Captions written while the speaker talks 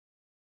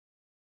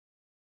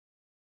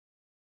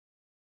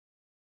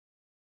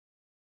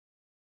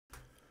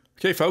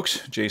Okay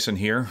folks, Jason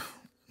here.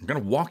 I'm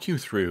going to walk you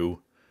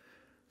through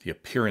the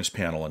appearance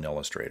panel in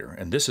Illustrator.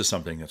 And this is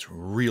something that's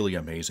really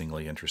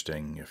amazingly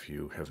interesting. If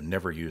you have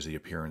never used the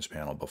appearance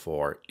panel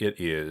before, it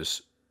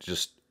is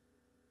just,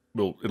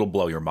 it'll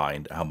blow your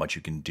mind how much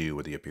you can do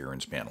with the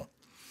appearance panel.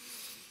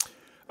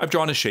 I've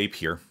drawn a shape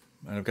here,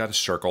 and I've got a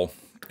circle.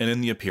 And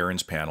in the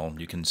appearance panel,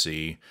 you can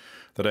see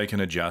that I can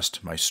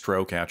adjust my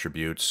stroke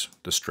attributes,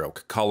 the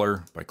stroke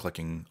color, by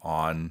clicking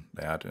on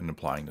that and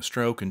applying the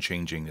stroke and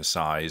changing the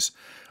size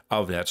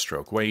of that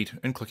stroke weight,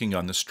 and clicking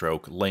on the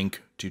stroke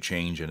link to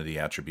change into the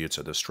attributes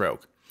of the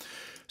stroke.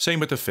 Same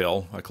with the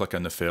fill. I click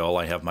on the fill.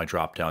 I have my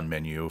drop-down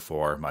menu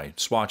for my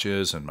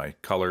swatches and my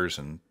colors,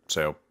 and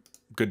so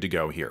good to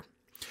go here.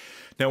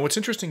 Now, what's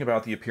interesting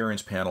about the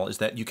appearance panel is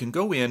that you can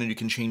go in and you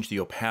can change the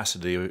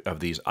opacity of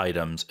these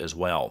items as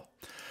well.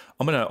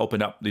 I'm going to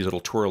open up these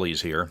little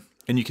twirlies here,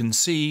 and you can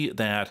see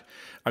that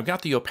I've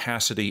got the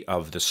opacity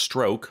of the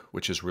stroke,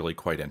 which is really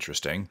quite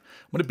interesting.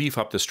 I'm going to beef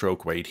up the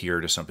stroke weight here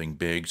to something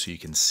big so you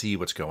can see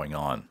what's going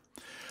on.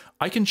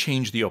 I can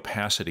change the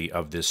opacity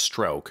of this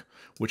stroke,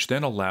 which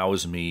then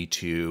allows me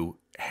to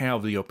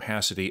have the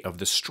opacity of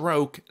the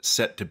stroke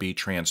set to be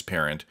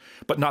transparent,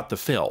 but not the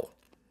fill.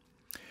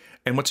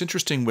 And what's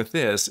interesting with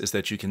this is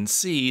that you can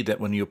see that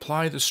when you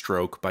apply the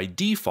stroke, by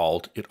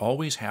default, it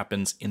always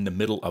happens in the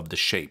middle of the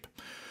shape.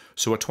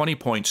 So a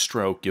 20-point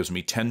stroke gives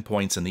me 10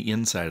 points on the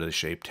inside of the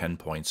shape, 10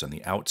 points on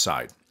the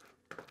outside.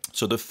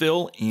 So the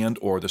fill and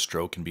or the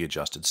stroke can be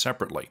adjusted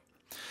separately.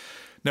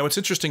 Now what's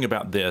interesting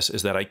about this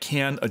is that I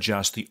can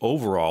adjust the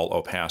overall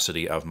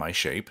opacity of my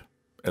shape,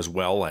 as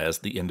well as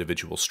the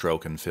individual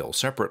stroke and fill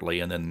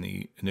separately, and then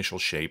the initial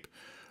shape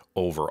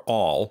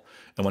overall.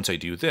 And once I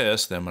do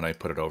this, then when I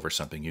put it over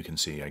something, you can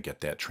see I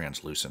get that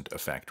translucent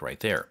effect right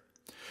there.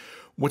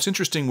 What's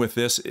interesting with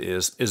this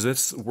is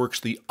this works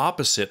the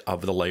opposite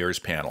of the layers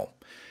panel.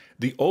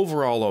 The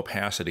overall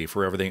opacity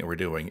for everything that we're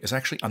doing is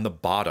actually on the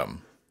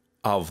bottom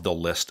of the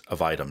list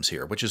of items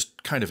here, which is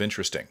kind of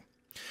interesting.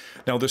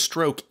 Now the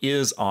stroke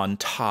is on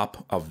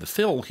top of the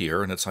fill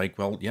here, and it's like,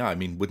 well, yeah, I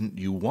mean, wouldn't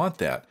you want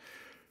that?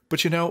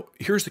 But you know,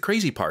 here's the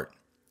crazy part.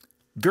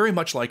 Very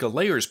much like a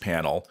layers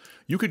panel,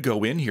 you could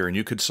go in here and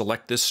you could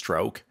select this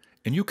stroke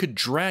and you could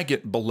drag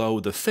it below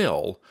the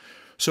fill.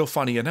 So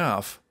funny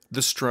enough,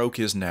 the stroke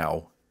is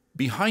now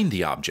behind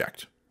the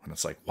object. And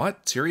it's like,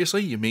 what?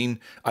 Seriously? You mean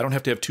I don't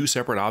have to have two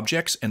separate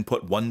objects and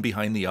put one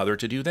behind the other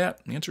to do that?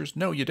 The answer is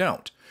no, you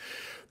don't.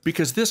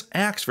 Because this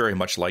acts very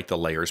much like the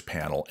layers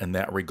panel in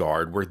that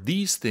regard, where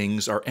these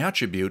things are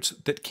attributes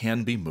that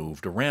can be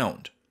moved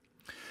around.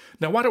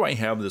 Now, why do I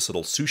have this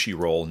little sushi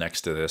roll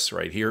next to this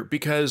right here?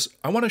 Because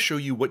I want to show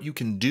you what you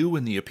can do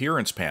in the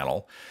appearance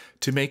panel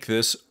to make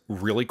this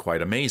really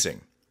quite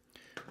amazing.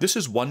 This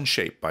is one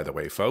shape, by the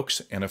way,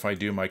 folks, and if I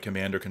do my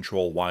Command or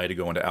Control Y to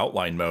go into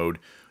outline mode,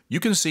 you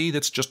can see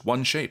that's just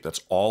one shape.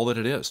 That's all that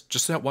it is,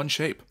 just that one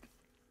shape.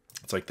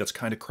 It's like, that's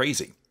kind of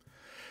crazy.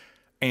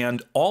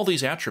 And all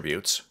these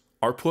attributes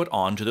are put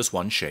onto this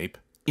one shape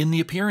in the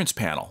appearance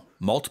panel.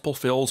 Multiple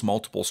fills,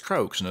 multiple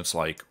strokes, and it's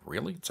like,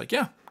 really? It's like,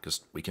 yeah, because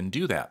we can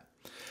do that.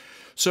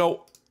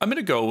 So I'm going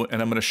to go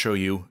and I'm going to show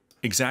you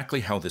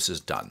exactly how this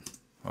is done,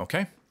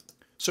 okay?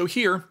 So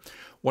here,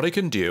 what I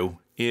can do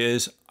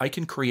is I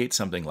can create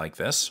something like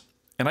this,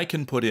 and I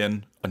can put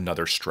in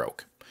another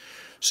stroke.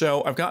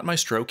 So I've got my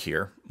stroke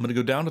here. I'm going to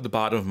go down to the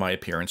bottom of my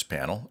appearance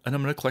panel, and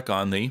I'm going to click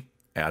on the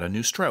Add a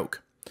New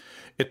Stroke.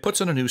 It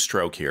puts in a new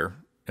stroke here,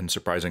 and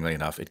surprisingly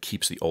enough, it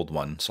keeps the old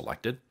one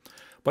selected.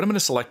 But I'm going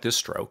to select this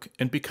stroke,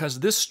 and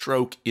because this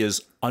stroke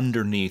is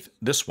underneath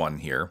this one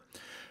here,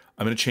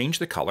 I'm going to change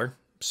the color,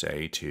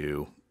 say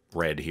to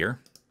red here.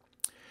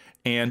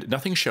 And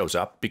nothing shows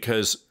up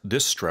because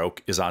this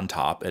stroke is on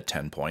top at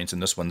 10 points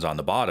and this one's on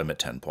the bottom at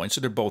 10 points,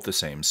 so they're both the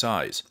same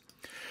size.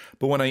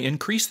 But when I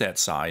increase that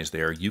size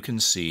there, you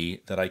can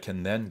see that I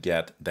can then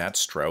get that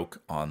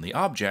stroke on the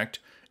object,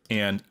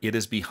 and it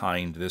is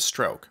behind this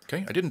stroke.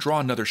 Okay, I didn't draw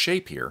another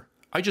shape here.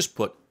 I just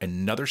put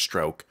another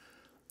stroke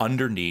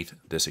underneath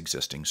this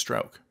existing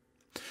stroke.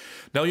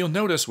 Now you'll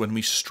notice when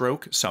we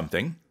stroke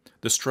something,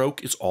 the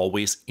stroke is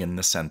always in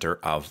the center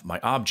of my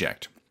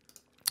object.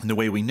 And the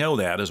way we know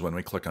that is when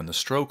we click on the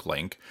stroke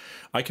link,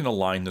 I can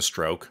align the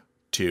stroke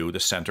to the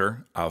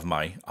center of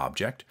my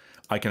object.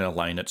 I can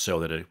align it so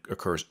that it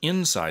occurs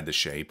inside the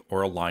shape,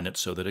 or align it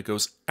so that it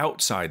goes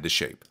outside the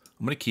shape.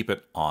 I'm going to keep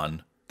it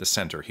on the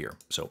center here.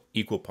 So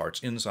equal parts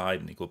inside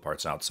and equal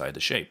parts outside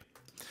the shape.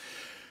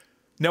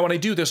 Now when I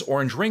do this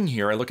orange ring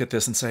here, I look at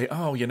this and say,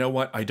 oh, you know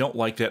what? I don't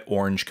like that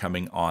orange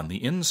coming on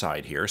the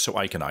inside here. So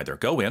I can either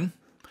go in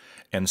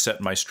and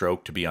set my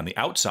stroke to be on the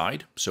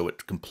outside, so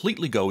it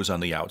completely goes on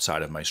the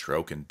outside of my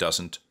stroke and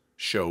doesn't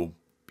show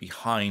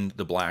behind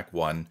the black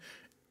one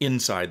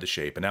inside the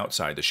shape and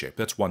outside the shape.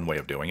 That's one way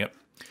of doing it.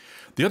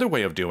 The other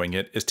way of doing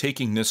it is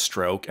taking this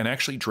stroke and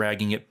actually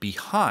dragging it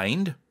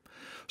behind,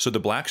 so the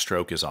black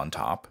stroke is on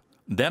top,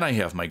 then I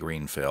have my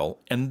green fill,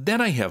 and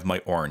then I have my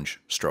orange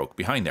stroke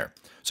behind there.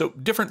 So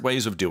different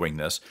ways of doing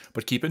this,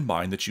 but keep in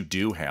mind that you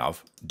do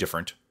have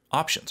different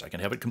options. I can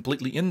have it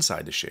completely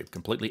inside the shape,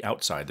 completely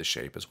outside the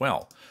shape as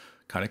well.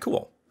 Kind of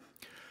cool.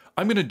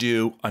 I'm going to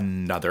do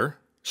another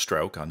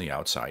stroke on the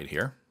outside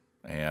here.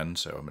 And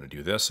so I'm going to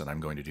do this, and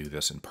I'm going to do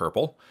this in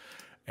purple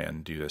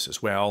and do this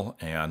as well.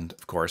 And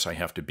of course, I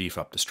have to beef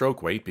up the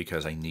stroke weight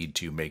because I need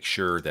to make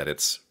sure that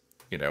it's,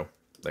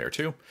 there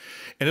too.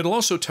 And it'll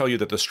also tell you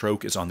that the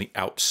stroke is on the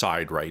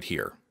outside right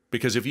here.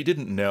 Because if you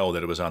didn't know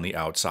that it was on the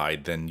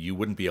outside, then you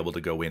wouldn't be able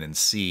to go in and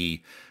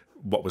see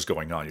what was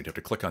going on. You'd have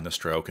to click on the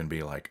stroke and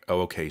be like,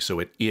 oh, okay, so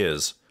it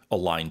is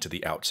aligned to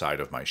the outside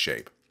of my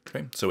shape.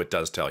 Okay, so it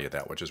does tell you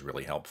that, which is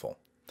really helpful.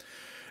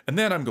 And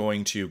then I'm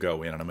going to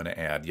go in and I'm going to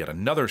add yet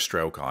another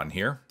stroke on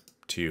here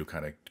to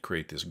kind of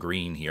create this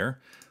green here.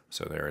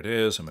 So there it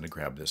is. I'm going to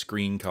grab this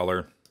green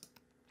color,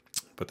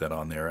 put that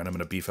on there, and I'm going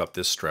to beef up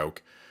this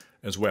stroke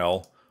as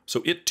well.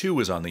 So it too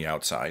is on the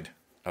outside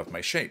of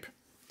my shape.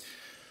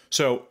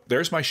 So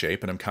there's my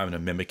shape, and I'm kind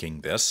of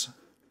mimicking this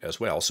as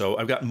well. So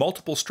I've got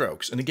multiple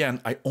strokes. And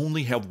again, I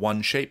only have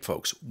one shape,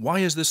 folks. Why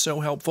is this so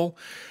helpful?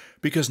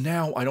 Because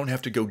now I don't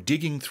have to go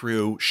digging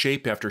through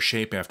shape after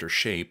shape after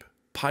shape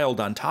piled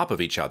on top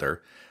of each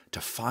other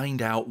to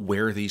find out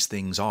where these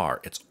things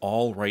are. It's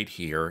all right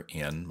here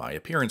in my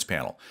appearance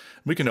panel.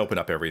 We can open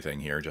up everything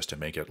here just to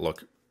make it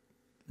look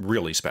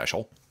really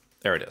special.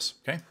 There it is,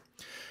 okay?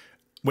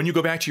 When you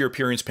go back to your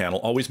appearance panel,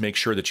 always make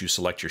sure that you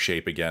select your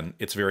shape again.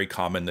 It's very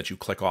common that you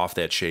click off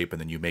that shape and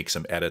then you make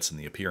some edits in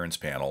the appearance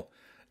panel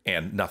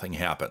and nothing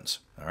happens,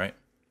 all right?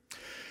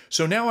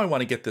 So now I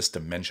want to get this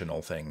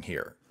dimensional thing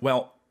here.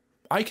 Well,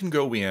 I can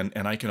go in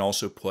and I can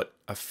also put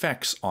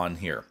effects on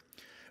here.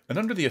 And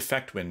under the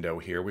effect window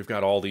here, we've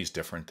got all these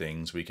different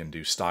things. We can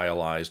do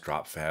stylize,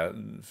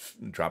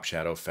 drop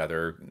shadow,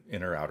 feather,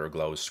 inner outer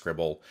glow,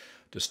 scribble,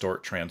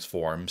 distort,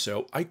 transform.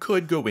 So I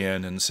could go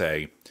in and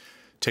say,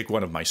 take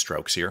one of my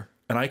strokes here,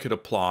 and I could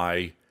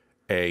apply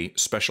a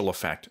special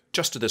effect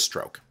just to this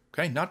stroke,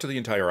 okay? Not to the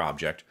entire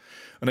object.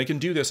 And I can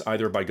do this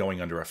either by going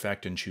under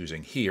Effect and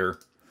choosing here,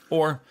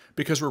 or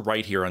because we're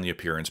right here on the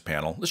Appearance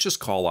panel, let's just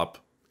call up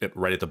it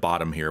right at the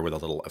bottom here with a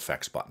little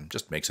Effects button.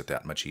 Just makes it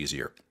that much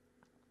easier.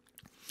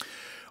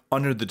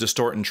 Under the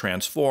Distort and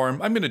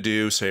Transform, I'm going to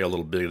do, say, a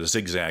little bit of a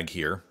zigzag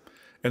here.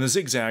 And the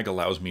zigzag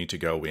allows me to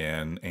go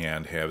in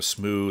and have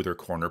smooth or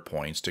corner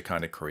points to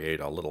kind of create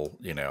a little,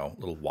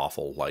 little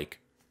waffle-like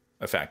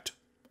effect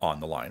on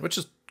the line, which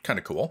is kind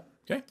of cool,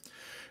 okay?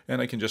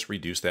 And I can just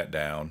reduce that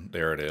down.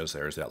 There it is.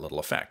 There's that little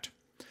effect.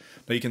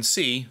 Now you can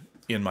see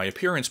in my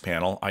appearance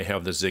panel, I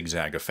have the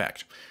zigzag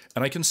effect.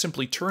 And I can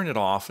simply turn it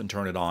off and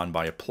turn it on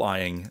by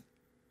applying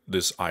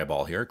this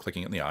eyeball here,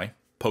 clicking it in the eye,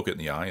 poke it in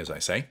the eye, as I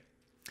say.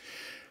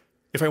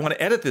 If I want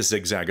to edit this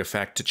zigzag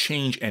effect to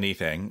change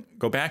anything,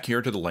 go back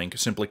here to the link,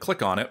 simply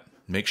click on it,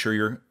 make sure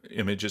your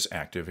image is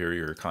active or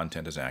your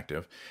content is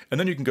active, and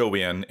then you can go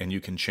in and you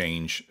can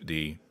change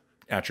the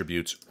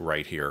attributes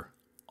right here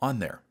on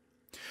there.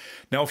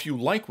 Now, if you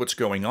like what's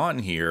going on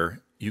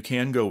here, you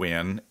can go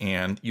in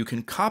and you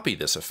can copy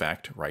this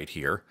effect right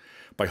here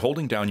by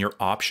holding down your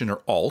Option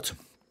or Alt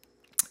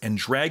and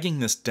dragging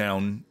this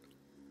down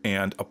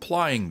and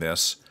applying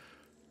this,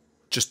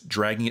 just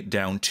dragging it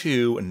down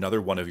to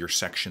another one of your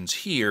sections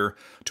here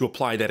to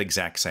apply that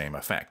exact same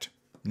effect.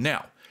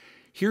 Now,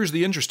 here's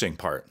the interesting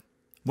part.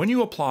 When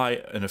you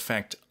apply an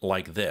effect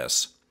like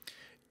this,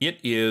 it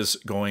is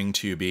going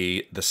to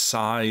be the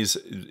size,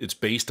 it's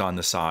based on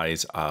the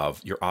size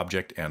of your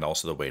object and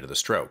also the weight of the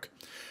stroke.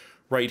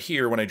 Right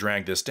here, when I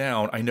drag this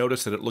down, I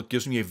notice that it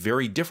gives me a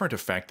very different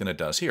effect than it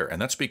does here,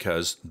 and that's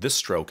because this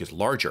stroke is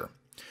larger.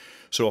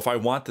 So if I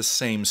want the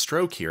same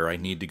stroke here, I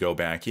need to go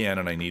back in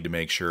and I need to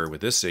make sure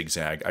with this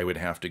zigzag, I would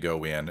have to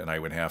go in and I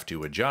would have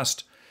to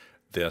adjust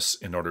this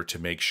in order to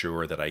make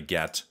sure that I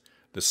get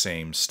the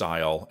same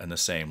style and the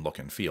same look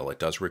and feel. It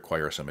does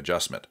require some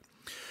adjustment.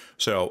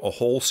 So a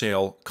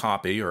wholesale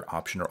copy or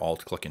Option or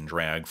Alt click and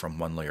drag from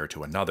one layer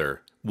to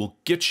another will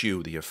get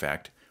you the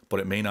effect, but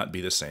it may not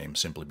be the same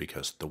simply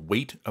because the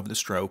weight of the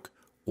stroke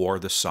or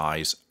the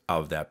size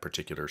of that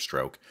particular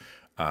stroke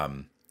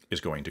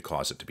is going to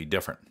cause it to be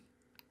different.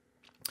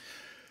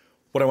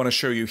 What I want to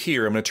show you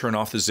here, I'm going to turn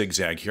off the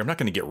zigzag here. I'm not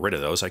going to get rid of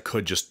those. I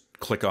could just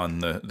click on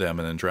them and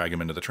then drag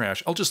them into the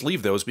trash. I'll just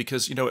leave those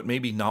because, it may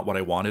be not what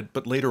I wanted,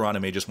 but later on I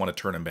may just want to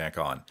turn them back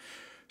on.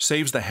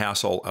 Saves the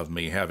hassle of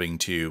me having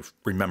to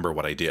remember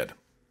what I did,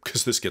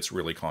 because this gets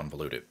really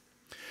convoluted.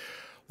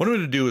 What I'm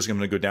going to do is I'm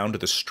going to go down to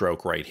the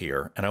stroke right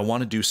here, and I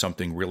want to do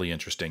something really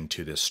interesting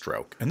to this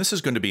stroke. And this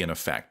is going to be an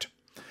effect.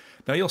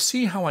 Now you'll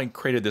see how I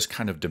created this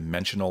kind of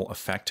dimensional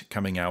effect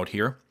coming out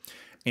here.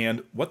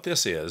 And what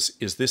this is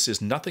this is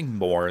nothing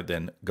more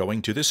than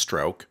going to this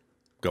stroke,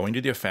 going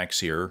to the effects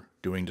here,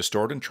 doing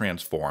Distort and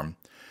Transform,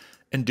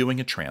 and doing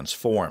a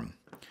transform.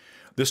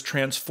 This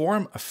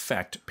transform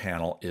effect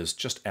panel is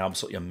just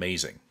absolutely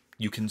amazing.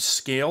 You can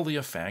scale the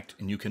effect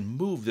and you can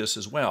move this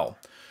as well.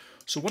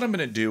 So what I'm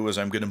going to do is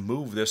I'm going to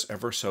move this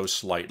ever so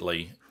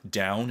slightly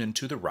down and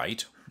to the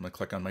right. I'm going to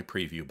click on my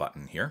preview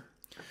button here.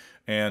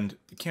 And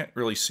you can't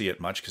really see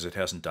it much because it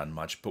hasn't done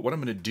much. But what I'm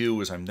going to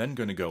do is I'm then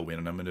going to go in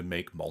and I'm going to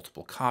make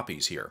multiple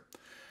copies here.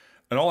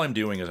 And all I'm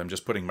doing is I'm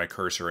just putting my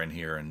cursor in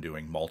here and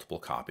doing multiple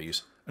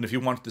copies. And if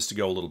you want this to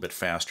go a little bit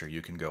faster,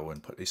 you can go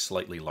and put a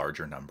slightly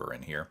larger number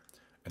in here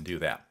and do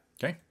that.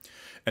 Okay.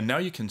 And now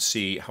you can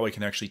see how I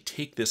can actually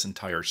take this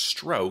entire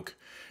stroke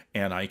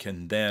and I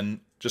can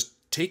then just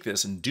take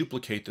this and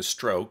duplicate the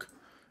stroke.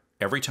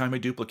 Every time I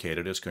duplicate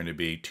it, it's going to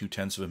be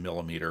 0.2 of a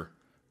millimeter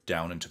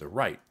down and to the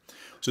right.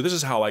 So this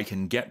is how I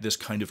can get this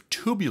kind of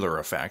tubular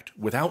effect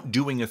without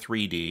doing a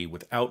 3D,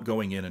 without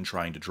going in and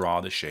trying to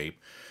draw the shape,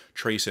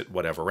 trace it,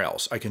 whatever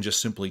else. I can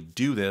just simply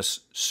do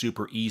this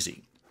super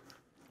easy.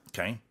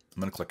 Okay, I'm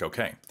going to click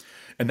OK.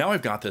 And now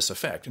I've got this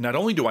effect. And not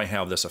only do I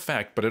have this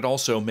effect, but it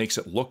also makes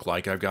it look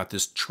like I've got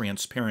this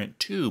transparent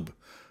tube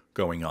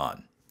going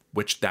on,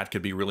 which that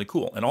could be really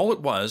cool. And all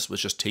it was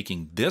just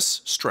taking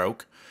this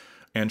stroke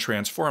and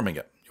transforming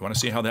it. You want to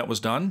see how that was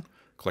done?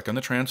 Click on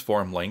the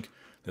transform link.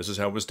 This is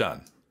how it was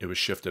done. It was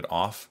shifted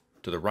off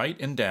to the right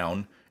and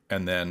down,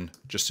 and then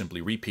just simply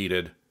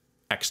repeated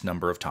X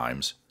number of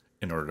times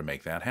in order to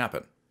make that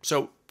happen.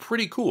 So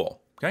pretty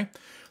cool, okay?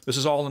 This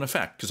is all in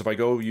effect, because if I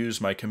go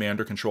use my Command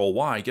or Control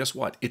Y, guess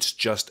what? It's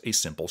just a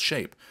simple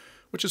shape,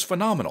 which is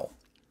phenomenal.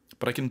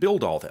 But I can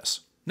build all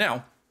this.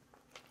 Now,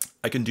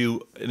 I can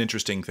do an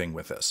interesting thing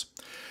with this.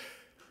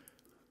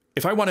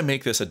 If I want to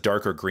make this a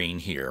darker green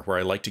here, where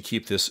I like to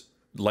keep this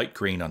light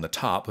green on the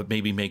top, but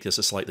maybe make this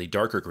a slightly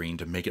darker green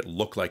to make it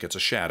look like it's a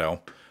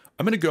shadow,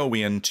 I'm going to go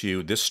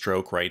into this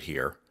stroke right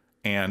here,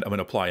 and I'm going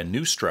to apply a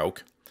new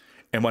stroke.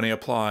 And when I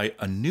apply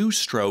a new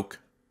stroke,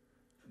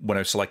 when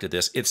I've selected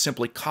this, it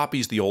simply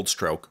copies the old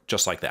stroke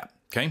just like that.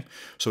 Okay,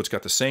 so it's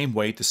got the same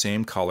weight, the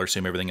same color,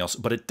 same everything else,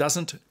 but it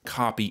doesn't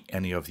copy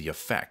any of the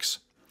effects.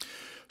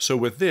 So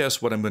with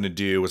this, what I'm going to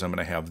do is I'm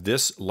going to have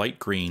this light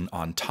green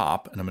on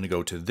top, and I'm going to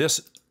go to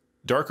this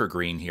darker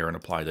green here and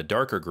apply the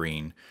darker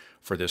green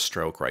for this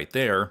stroke right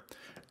there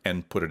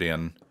and put it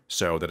in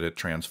so that it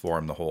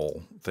transformed the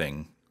whole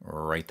thing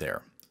right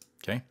there.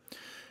 Okay.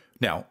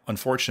 Now,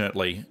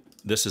 unfortunately,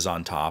 this is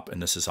on top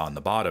and this is on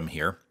the bottom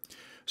here.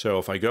 So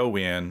if I go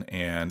in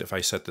and if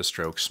I set the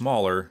stroke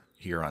smaller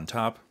here on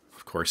top,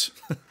 of course,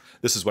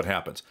 this is what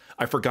happens.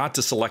 I forgot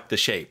to select the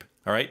shape.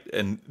 All right.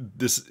 And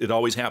this, it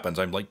always happens.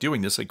 I'm like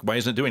doing this, like, why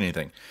isn't it doing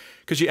anything?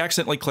 Because you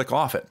accidentally click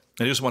off it.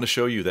 I just want to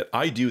show you that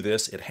I do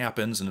this, it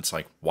happens, and it's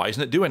like, why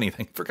isn't it doing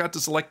anything? Forgot to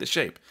select the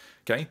shape.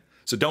 Okay.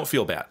 So don't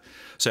feel bad.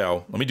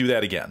 So let me do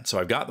that again. So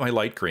I've got my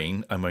light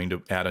green. I'm going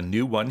to add a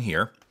new one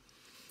here,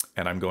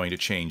 and I'm going to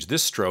change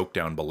this stroke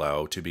down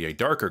below to be a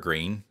darker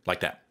green like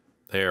that.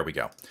 There we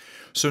go.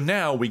 So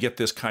now we get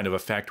this kind of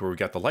effect where we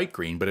got the light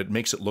green, but it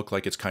makes it look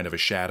like it's kind of a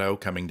shadow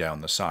coming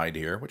down the side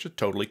here, which is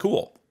totally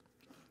cool.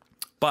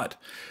 But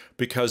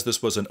because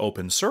this was an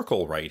open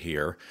circle right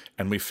here,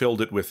 and we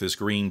filled it with this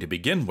green to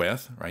begin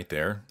with, right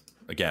there,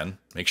 again,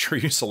 make sure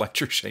you select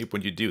your shape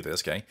when you do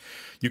this, okay?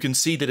 You can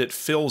see that it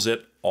fills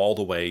it all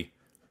the way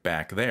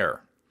back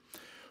there.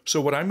 So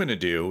what I'm going to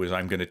do is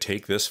I'm going to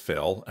take this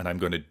fill, and I'm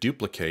going to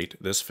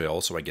duplicate this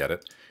fill so I get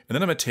it. And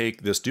then I'm going to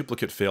take this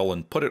duplicate fill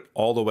and put it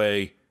all the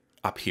way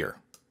up here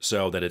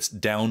so that it's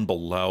down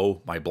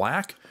below my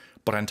black,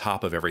 but on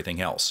top of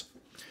everything else.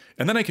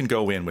 And then I can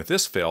go in with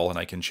this fill and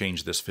I can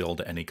change this fill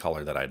to any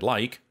color that I'd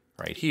like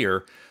right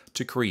here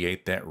to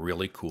create that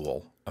really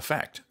cool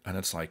effect. And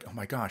it's like, oh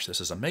my gosh, this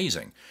is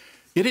amazing.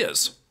 It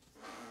is.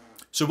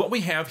 So what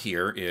we have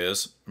here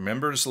is,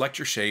 remember to select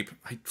your shape.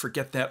 I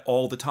forget that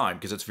all the time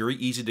because it's very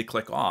easy to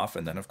click off.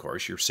 And then of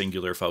course your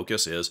singular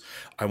focus is,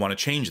 I want to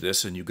change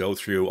this, and you go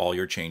through all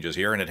your changes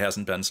here and it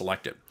hasn't been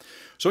selected.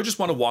 So I just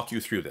want to walk you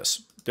through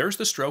this. There's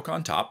the stroke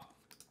on top,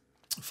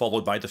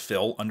 followed by the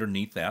fill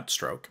underneath that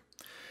stroke.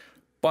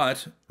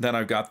 But then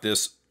I've got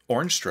this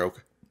orange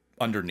stroke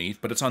underneath,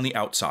 but it's on the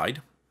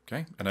outside,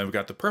 okay? And I've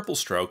got the purple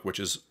stroke, which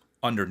is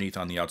underneath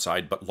on the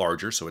outside, but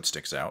larger, so it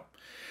sticks out.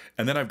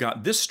 And then I've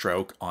got this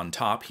stroke on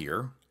top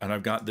here, and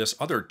I've got this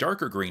other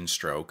darker green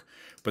stroke,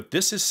 but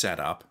this is set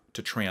up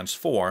to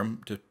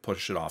transform, to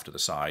push it off to the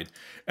side.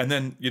 And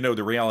then, you know,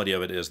 the reality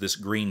of it is this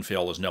green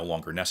fill is no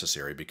longer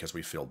necessary because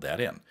we filled that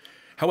in.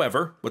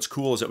 However, what's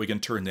cool is that we can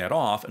turn that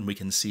off and we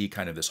can see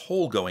kind of this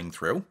hole going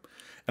through.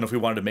 And if we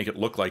wanted to make it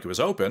look like it was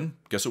open,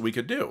 guess what we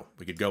could do?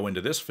 We could go into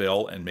this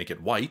fill and make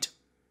it white,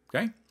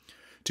 okay?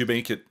 To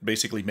make it,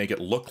 basically make it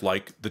look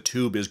like the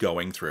tube is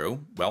going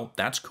through. Well,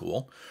 that's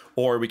cool.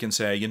 Or we can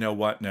say, you know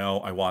what? No,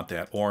 I want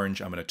that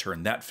orange. I'm going to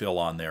turn that fill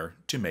on there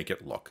to make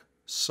it look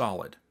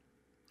solid.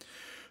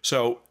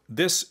 So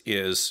this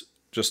is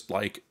just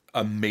like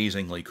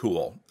amazingly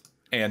cool.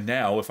 And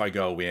now if I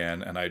go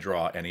in and I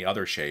draw any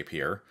other shape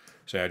here,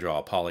 say I draw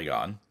a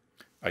polygon,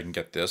 I can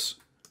get this.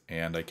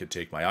 And I could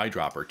take my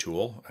eyedropper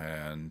tool,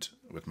 and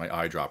with my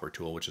eyedropper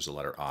tool, which is the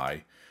letter I,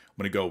 I'm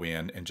going to go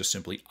in and just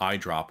simply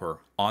eyedropper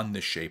on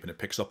this shape, and it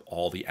picks up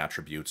all the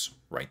attributes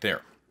right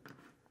there.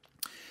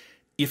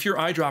 If your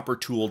eyedropper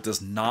tool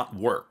does not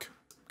work,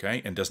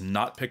 okay, and does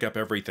not pick up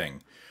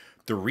everything,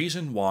 the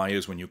reason why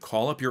is when you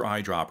call up your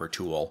eyedropper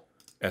tool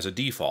as a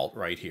default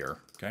right here,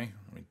 okay,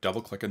 let me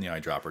double click on the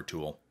eyedropper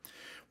tool.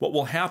 What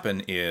will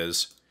happen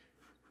is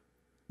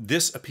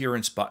this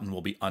appearance button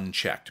will be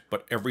unchecked,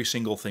 but every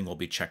single thing will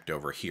be checked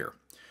over here.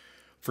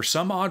 For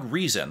some odd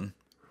reason,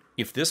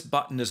 if this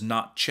button is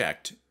not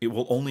checked, it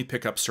will only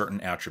pick up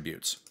certain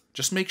attributes.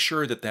 Just make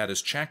sure that that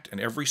is checked and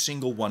every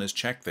single one is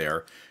checked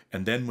there.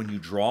 And then when you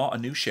draw a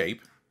new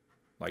shape,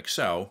 like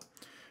so,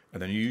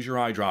 and then you use your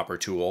eyedropper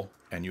tool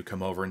and you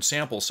come over and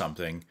sample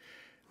something,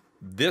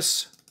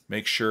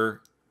 make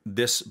sure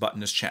this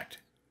button is checked.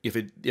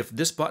 If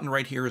this button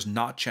right here is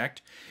not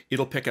checked,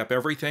 it'll pick up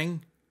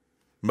everything,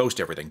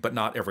 most everything, but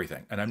not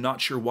everything. And I'm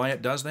not sure why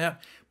it does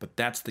that, but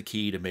that's the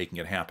key to making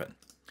it happen.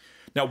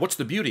 Now, what's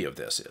the beauty of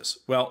this is,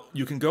 well,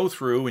 you can go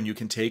through and you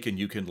can take and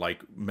you can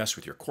like mess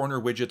with your corner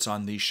widgets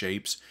on these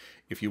shapes.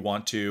 If you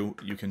want to,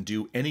 you can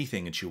do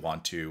anything that you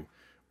want to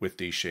with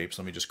these shapes.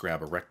 Let me just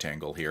grab a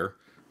rectangle here,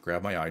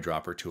 grab my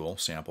eyedropper tool,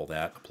 sample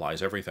that,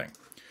 applies everything.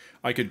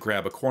 I could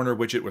grab a corner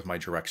widget with my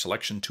direct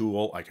selection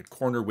tool. I could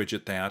corner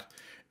widget that,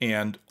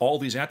 and all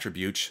these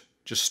attributes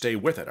just stay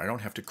with it. I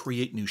don't have to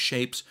create new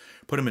shapes,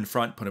 put them in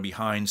front, put them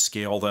behind,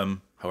 scale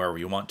them, however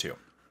you want to.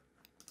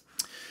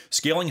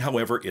 Scaling,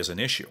 however, is an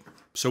issue.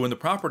 So in the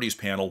Properties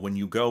panel, when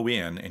you go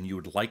in and you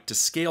would like to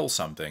scale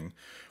something,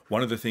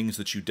 one of the things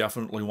that you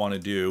definitely want to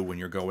do when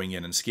you're going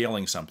in and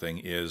scaling something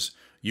is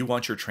you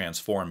want your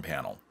Transform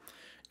panel.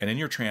 And in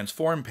your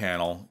Transform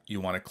panel, you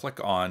want to click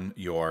on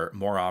your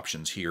More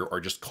Options here, or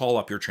just call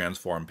up your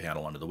Transform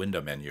panel under the Window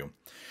menu.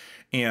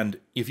 And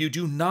if you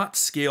do not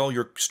scale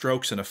your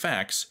strokes and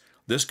effects,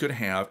 this could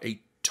have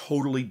a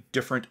totally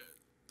different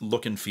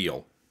look and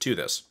feel to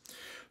this.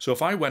 So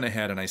if I went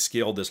ahead and I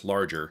scaled this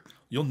larger,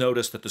 you'll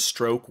notice that the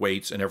stroke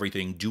weights and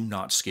everything do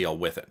not scale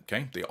with it,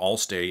 okay? They all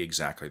stay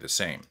exactly the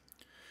same.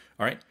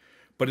 All right,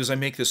 but as I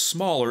make this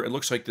smaller, it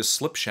looks like this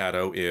slip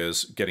shadow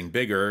is getting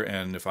bigger,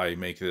 and if I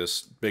make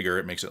this bigger,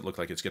 it makes it look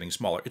like it's getting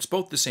smaller. It's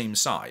both the same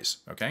size,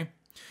 okay?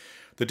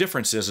 The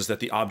difference is that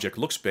the object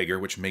looks bigger,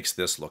 which makes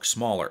this look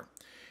smaller.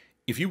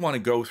 If you want to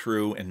go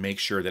through and make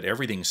sure that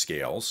everything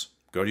scales,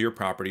 go to your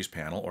Properties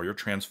panel or your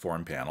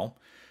Transform panel.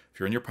 If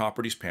you're in your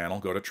Properties panel,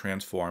 go to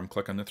Transform,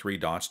 click on the three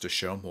dots to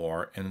show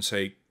more, and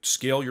say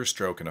Scale your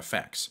stroke and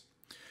effects.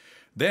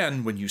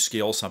 Then when you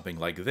scale something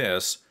like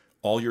this,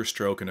 all your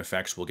stroke and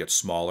effects will get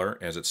smaller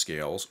as it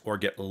scales or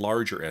get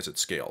larger as it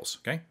scales,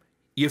 okay?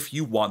 If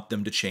you want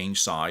them to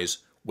change size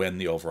when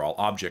the overall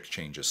object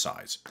changes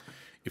size.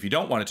 If you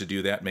don't want it to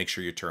do that, make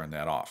sure you turn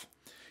that off.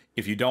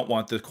 If you don't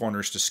want the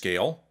corners to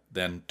scale,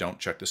 then don't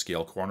check the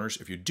scale corners.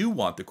 If you do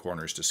want the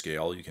corners to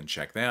scale, you can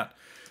check that.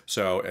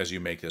 So as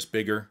you make this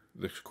bigger,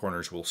 the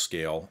corners will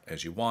scale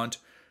as you want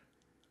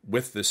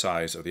with the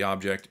size of the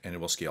object, and it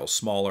will scale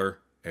smaller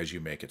as you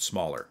make it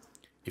smaller.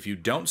 If you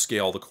don't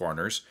scale the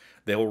corners,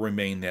 they will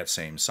remain that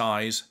same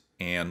size,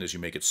 and as you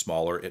make it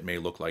smaller, it may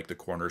look like the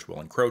corners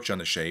will encroach on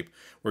the shape,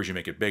 whereas you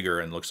make it bigger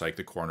and it looks like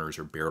the corners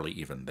are barely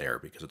even there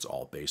because it's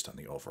all based on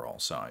the overall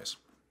size.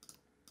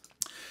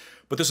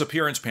 But this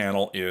appearance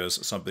panel is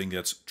something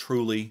that's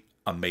truly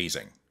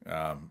amazing.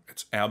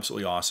 It's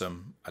absolutely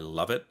awesome. I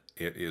love it.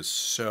 It is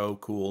so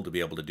cool to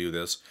be able to do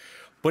this.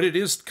 But it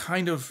is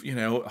kind of,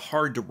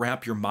 hard to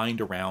wrap your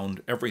mind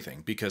around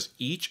everything because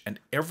each and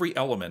every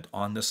element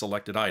on the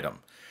selected item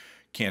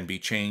can be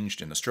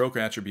changed in the stroke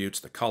attributes,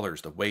 the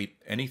colors, the weight,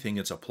 anything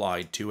that's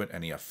applied to it,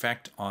 any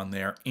effect on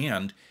there,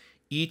 and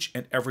each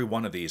and every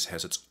one of these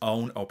has its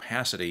own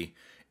opacity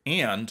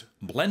and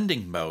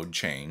blending mode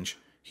change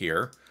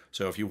here.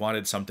 So if you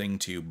wanted something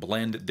to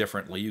blend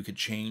differently, you could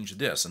change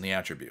this in the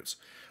attributes.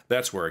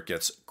 That's where it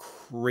gets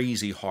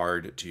crazy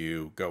hard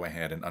to go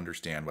ahead and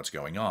understand what's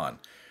going on.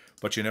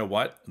 But you know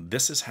what?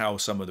 This is how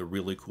some of the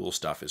really cool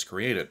stuff is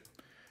created.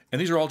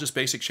 And these are all just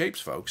basic shapes,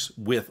 folks,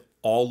 with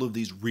all of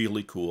these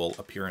really cool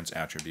appearance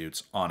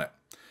attributes on it.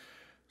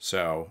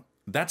 So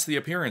that's the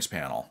appearance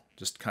panel,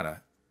 just kind of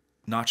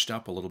notched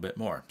up a little bit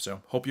more.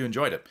 So hope you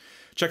enjoyed it.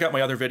 Check out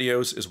my other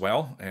videos as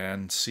well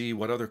and see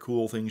what other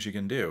cool things you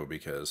can do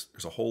because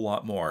there's a whole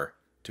lot more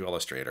to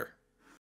Illustrator.